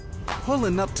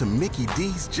Pulling up to Mickey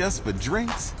D's just for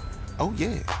drinks? Oh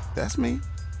yeah, that's me.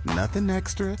 Nothing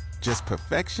extra, just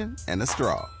perfection and a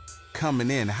straw. Coming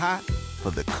in hot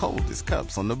for the coldest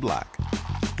cups on the block.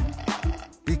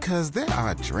 Because there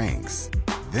are drinks.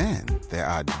 Then there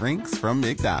are drinks from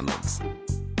McDonald's.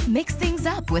 Mix things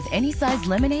up with any size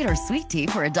lemonade or sweet tea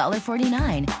for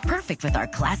 $1.49. Perfect with our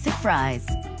classic fries.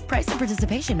 Price and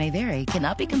participation may vary.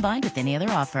 Cannot be combined with any other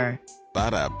offer.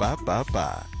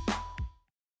 Ba-da-ba-ba-ba.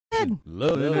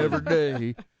 Love it every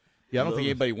day. Yeah, I don't think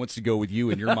anybody wants to go with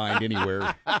you in your mind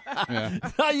anywhere. Yeah.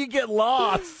 You get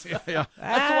lost. Yeah.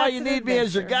 That's why you need me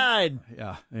as your guide.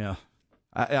 Yeah.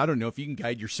 I don't know if you can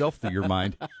guide yourself through your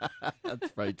mind.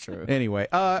 That's very true. Anyway,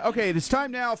 okay, it's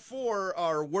time now for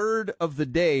our word of the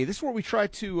day. This is where we try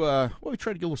to get a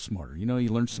little smarter. You know, you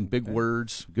learn some big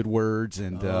words, good words,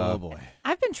 and oh boy,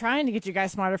 I've been trying to get you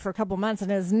guys smarter for a couple months,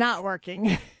 and it is not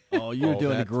working. Oh, you're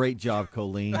doing a great job,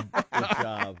 Colleen. Good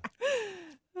job.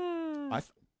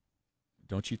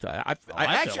 Don't you think? I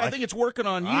think it's working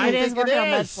on you. It is working on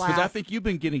Mud Flap. Because I think you've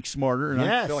been getting smarter, and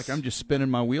I feel like I'm just spinning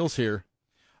my wheels here.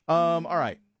 All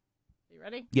right. You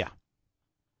ready? Yeah.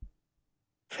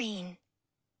 Preen.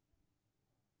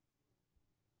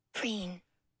 Preen.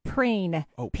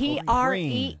 Oh, Preen.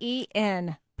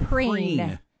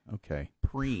 Preen. Okay.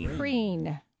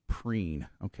 Preen.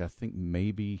 Okay, I think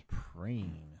maybe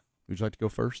Preen. Would you like to go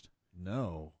first?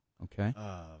 No. Okay.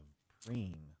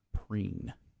 Preen.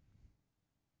 Preen.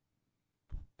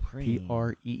 Preen.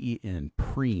 Preen.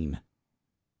 Preen.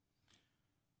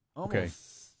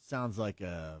 Almost sounds like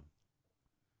a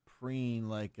preen,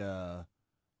 like an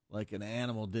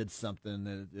animal did something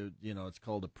that it's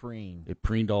called a preen. It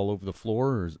preened all over the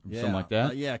floor or something like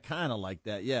that? Yeah, kind of like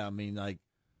that. Yeah, I mean, like,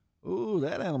 ooh,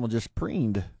 that animal just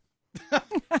preened.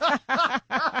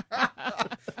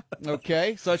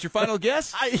 Okay, so that's your final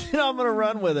guess? I'm going to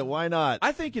run with it. Why not?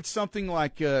 I think it's something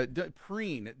like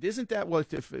preen. Isn't that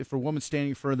what if a woman's standing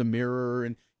in front of the mirror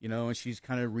and and she's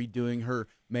kind of redoing her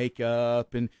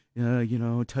makeup and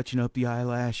touching up the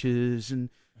eyelashes and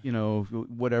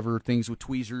whatever things with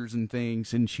tweezers and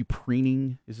things, and she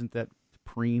preening? Isn't that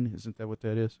preen? Isn't that what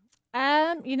that is?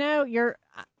 I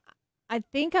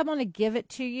think I'm going to give it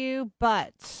to you,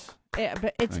 but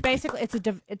it's basically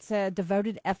it's a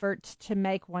devoted effort to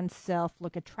make oneself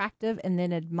look attractive and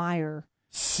then admire.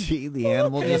 See, the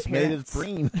animal just made it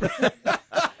preen.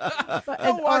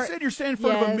 I said you're standing in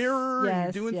front of a mirror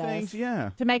and you're doing things.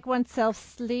 Yeah. To make oneself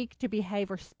sleek, to behave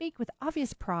or speak with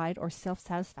obvious pride or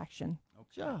self-satisfaction. Good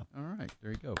job. All right,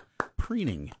 there you go.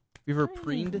 Preening. You ever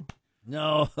preened?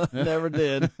 No, never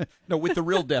did. No, with the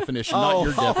real definition, not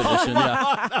your definition.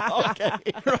 Yeah. Okay.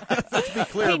 Let's be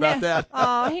clear about that.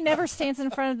 Oh, he never stands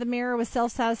in front of the mirror with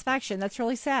self-satisfaction. That's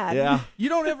really sad. Yeah. You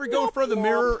don't ever go in front of the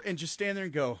mirror and just stand there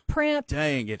and go, Primp.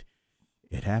 dang it.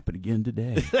 It happened again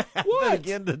today. What?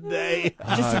 Again today.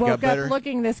 Just woke up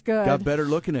looking this good. Got better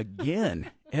looking again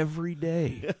every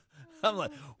day. I'm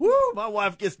like, woo, my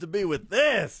wife gets to be with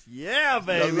this. Yeah,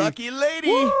 baby. The lucky lady.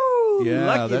 Woo, Yeah,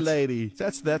 lucky lady.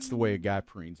 That's the way a guy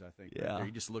preens, I think. Yeah. Right there.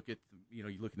 You just look at, you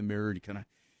look in the mirror and you kind of,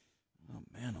 oh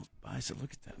man, those biceps,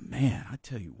 look at that man. I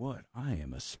tell you what, I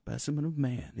am a specimen of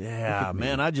man. Yeah,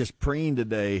 man, I just preened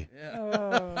today. Yeah.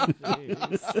 Oh,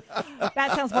 jeez.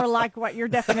 That sounds more like what your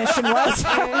definition was.